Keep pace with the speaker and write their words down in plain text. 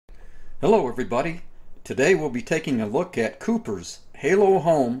Hello everybody. Today we'll be taking a look at Cooper's Halo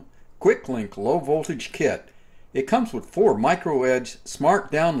Home QuickLink low voltage kit. It comes with 4 micro edge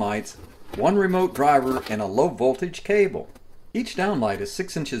smart downlights, 1 remote driver, and a low voltage cable. Each downlight is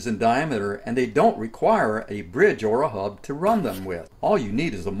 6 inches in diameter and they don't require a bridge or a hub to run them with. All you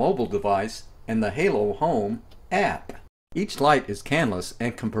need is a mobile device and the Halo Home app. Each light is Canless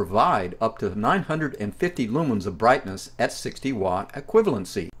and can provide up to 950 lumens of brightness at 60 watt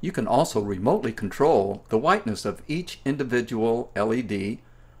equivalency. You can also remotely control the whiteness of each individual LED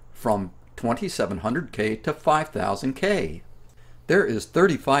from 2700K to 5000K. There is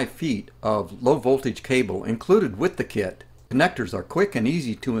 35 feet of low voltage cable included with the kit. Connectors are quick and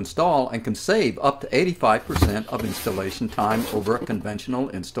easy to install and can save up to 85% of installation time over a conventional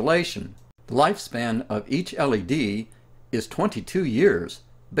installation. The lifespan of each LED is 22 years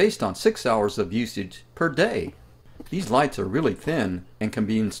based on 6 hours of usage per day. These lights are really thin and can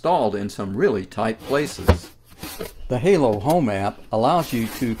be installed in some really tight places. The Halo Home app allows you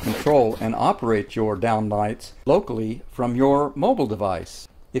to control and operate your downlights locally from your mobile device.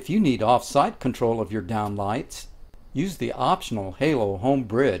 If you need off-site control of your downlights, use the optional Halo Home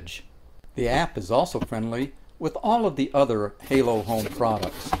Bridge. The app is also friendly with all of the other Halo Home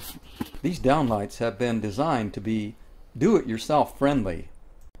products. These downlights have been designed to be do-it-yourself friendly.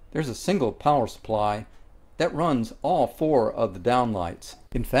 There's a single power supply that runs all 4 of the downlights.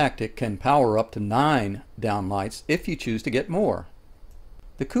 In fact, it can power up to 9 downlights if you choose to get more.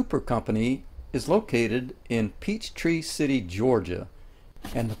 The Cooper Company is located in Peachtree City, Georgia,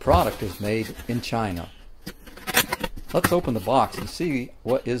 and the product is made in China. Let's open the box and see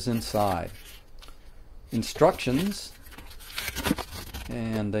what is inside. Instructions,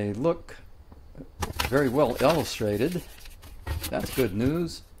 and they look very well illustrated. That's good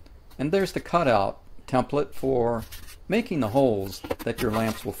news. And there's the cutout template for making the holes that your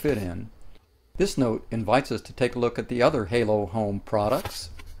lamps will fit in. This note invites us to take a look at the other Halo Home products.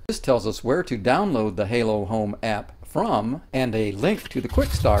 This tells us where to download the Halo Home app from and a link to the Quick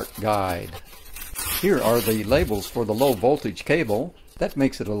Start guide. Here are the labels for the low voltage cable. That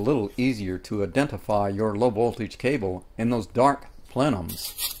makes it a little easier to identify your low voltage cable in those dark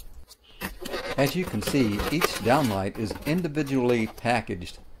plenums. As you can see, each downlight is individually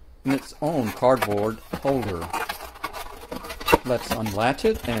packaged in its own cardboard holder. Let's unlatch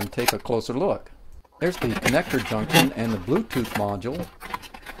it and take a closer look. There's the connector junction and the Bluetooth module,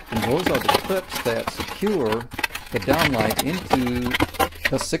 and those are the clips that secure the downlight into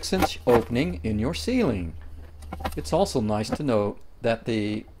the 6-inch opening in your ceiling. It's also nice to note that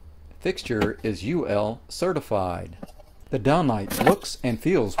the fixture is UL certified. The downlight looks and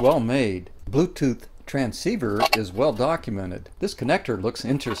feels well made. Bluetooth transceiver is well documented. This connector looks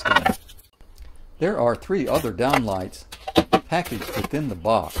interesting. There are 3 other downlights packaged within the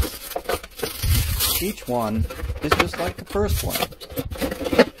box. Each one is just like the first one.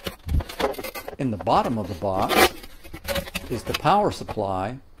 In the bottom of the box is the power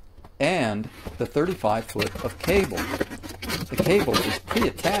supply and the 35 foot of cable. The cable is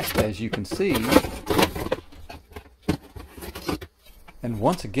pre-attached, as you can see. And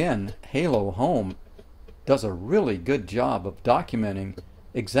once again, Halo Home does a really good job of documenting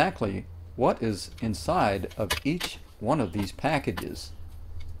exactly what is inside of each one of these packages.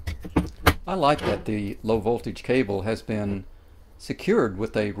 I like that the low voltage cable has been secured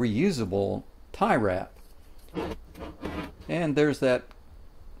with a reusable tie wrap. And there's that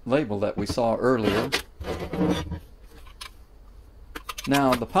label that we saw earlier.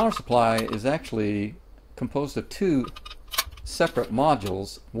 Now, the power supply is actually composed of 2 separate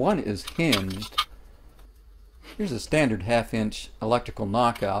modules. One is hinged. Here's a standard 1/2-inch electrical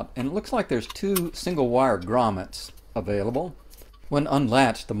knockout, and it looks like there's 2 single wire grommets available. When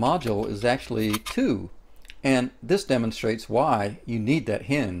unlatched, the module is actually 2, and this demonstrates why you need that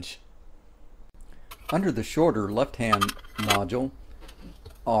hinge. Under the shorter left-hand module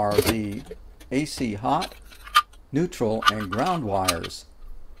are the AC hot, neutral, and ground wires.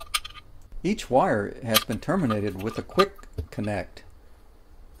 Each wire has been terminated with a quick connect,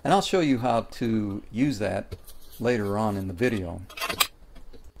 and I'll show you how to use that later on in the video.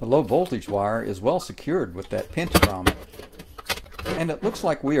 The low voltage wire is well secured with that pinch grommet, and it looks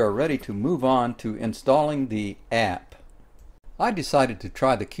like we are ready to move on to installing the app. I decided to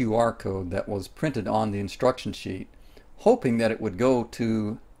try the QR code that was printed on the instruction sheet, hoping that it would go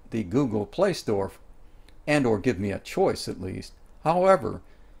to the Google Play Store and or give me a choice at least. However,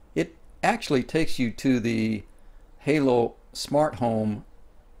 it actually takes you to the Halo Smart Home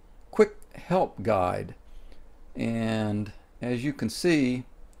Quick Help Guide, and as you can see,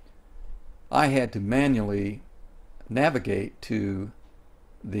 I had to manually navigate to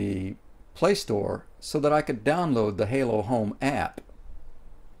the Play Store so that I could download the Halo Home app.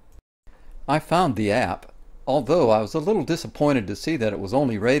 I found the app, although I was a little disappointed to see that it was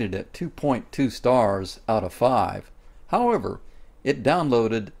only rated at 2.2 stars out of 5. However, it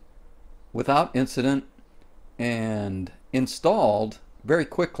downloaded without incident and installed very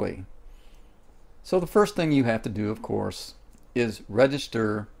quickly. So the first thing you have to do, of course, is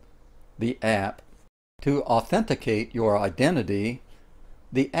register the app. To authenticate your identity,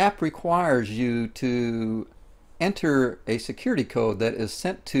 the app requires you to enter a security code that is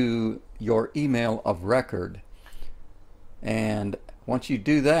sent to your email of record. And once you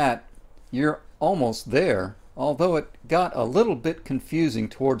do that, you're almost there. Although it got a little bit confusing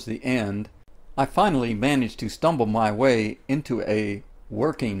towards the end, I finally managed to stumble my way into a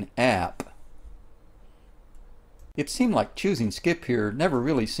working app. It seemed like choosing skip here never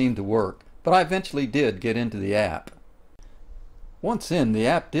really seemed to work, but I eventually did get into the app. Once in, the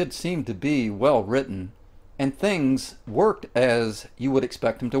app did seem to be well written, and things worked as you would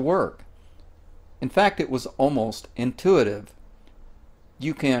expect them to work. In fact, it was almost intuitive.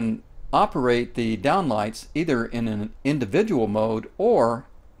 You can operate the downlights either in an individual mode or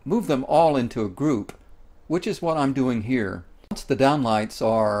move them all into a group, which is what I'm doing here. Once the downlights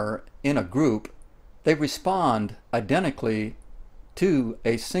are in a group, they respond identically to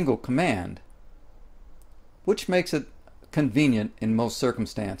a single command, which makes it convenient in most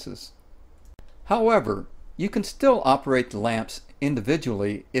circumstances. However, you can still operate the lamps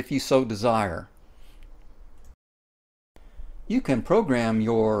individually if you so desire. You can program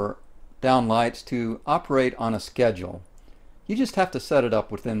your downlights to operate on a schedule. You just have to set it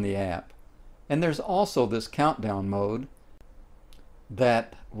up within the app. And there's also this countdown mode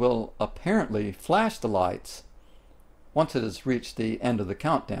that will apparently flash the lights once it has reached the end of the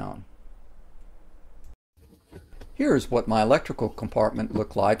countdown. Here's what my electrical compartment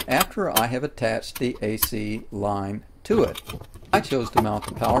looked like after I have attached the AC line to it. I chose to mount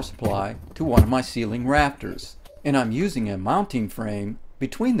the power supply to one of my ceiling rafters, and I'm using a mounting frame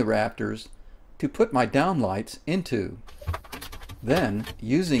between the rafters to put my downlights into. Then,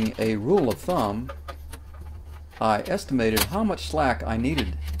 using a rule of thumb, I estimated how much slack I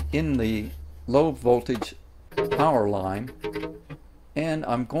needed in the low voltage power line, and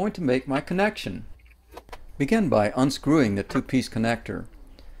I'm going to make my connection. Begin by unscrewing the two-piece connector.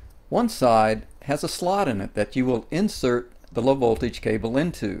 One side has a slot in it that you will insert the low voltage cable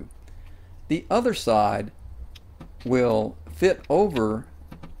into. The other side will fit over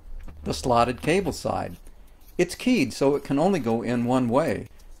the slotted cable side. It's keyed so it can only go in one way.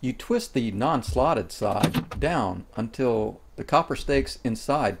 You twist the non-slotted side down until the copper stakes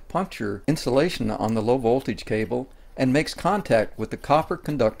inside puncture insulation on the low voltage cable and makes contact with the copper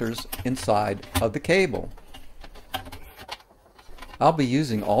conductors inside of the cable. I'll be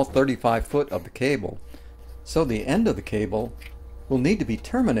using all 35 foot of the cable, so the end of the cable will need to be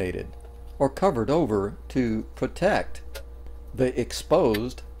terminated or covered over to protect the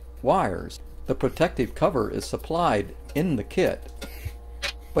exposed wires. The protective cover is supplied in the kit,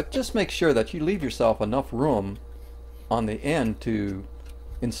 but just make sure that you leave yourself enough room on the end to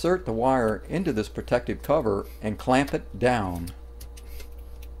insert the wire into this protective cover and clamp it down.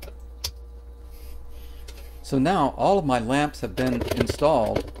 So now all of my lamps have been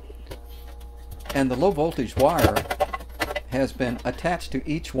installed and the low voltage wire has been attached to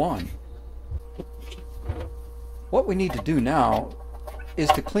each one. What we need to do now is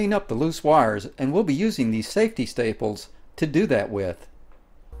to clean up the loose wires, and we'll be using these safety staples to do that with.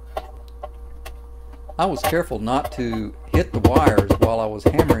 I was careful not to hit the wires while I was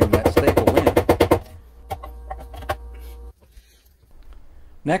hammering that staple in.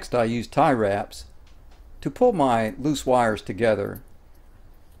 Next, I used tie wraps to pull my loose wires together.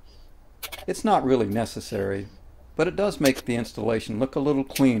 It's not really necessary, but it does make the installation look a little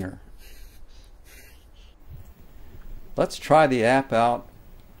cleaner. Let's try the app out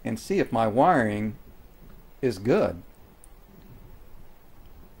and see if my wiring is good.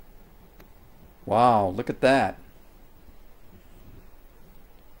 Wow, look at that.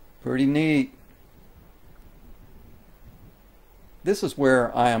 Pretty neat. This is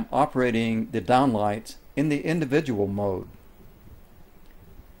where I am operating the downlights in the individual mode.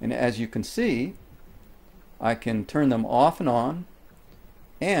 And as you can see, I can turn them off and on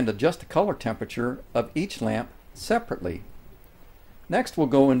and adjust the color temperature of each lamp separately. Next, we'll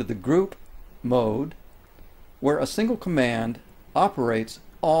go into the group mode, where a single command operates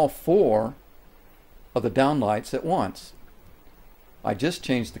all 4 of the downlights at once. I just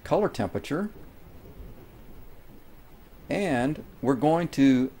changed the color temperature, and we're going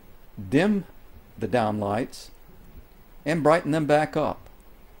to dim the downlights and brighten them back up.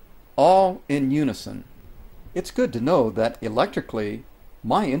 all in unison. It's good to know that electrically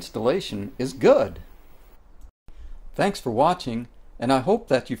my installation is good. Thanks for watching, and I hope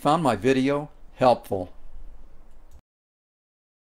that you found my video helpful.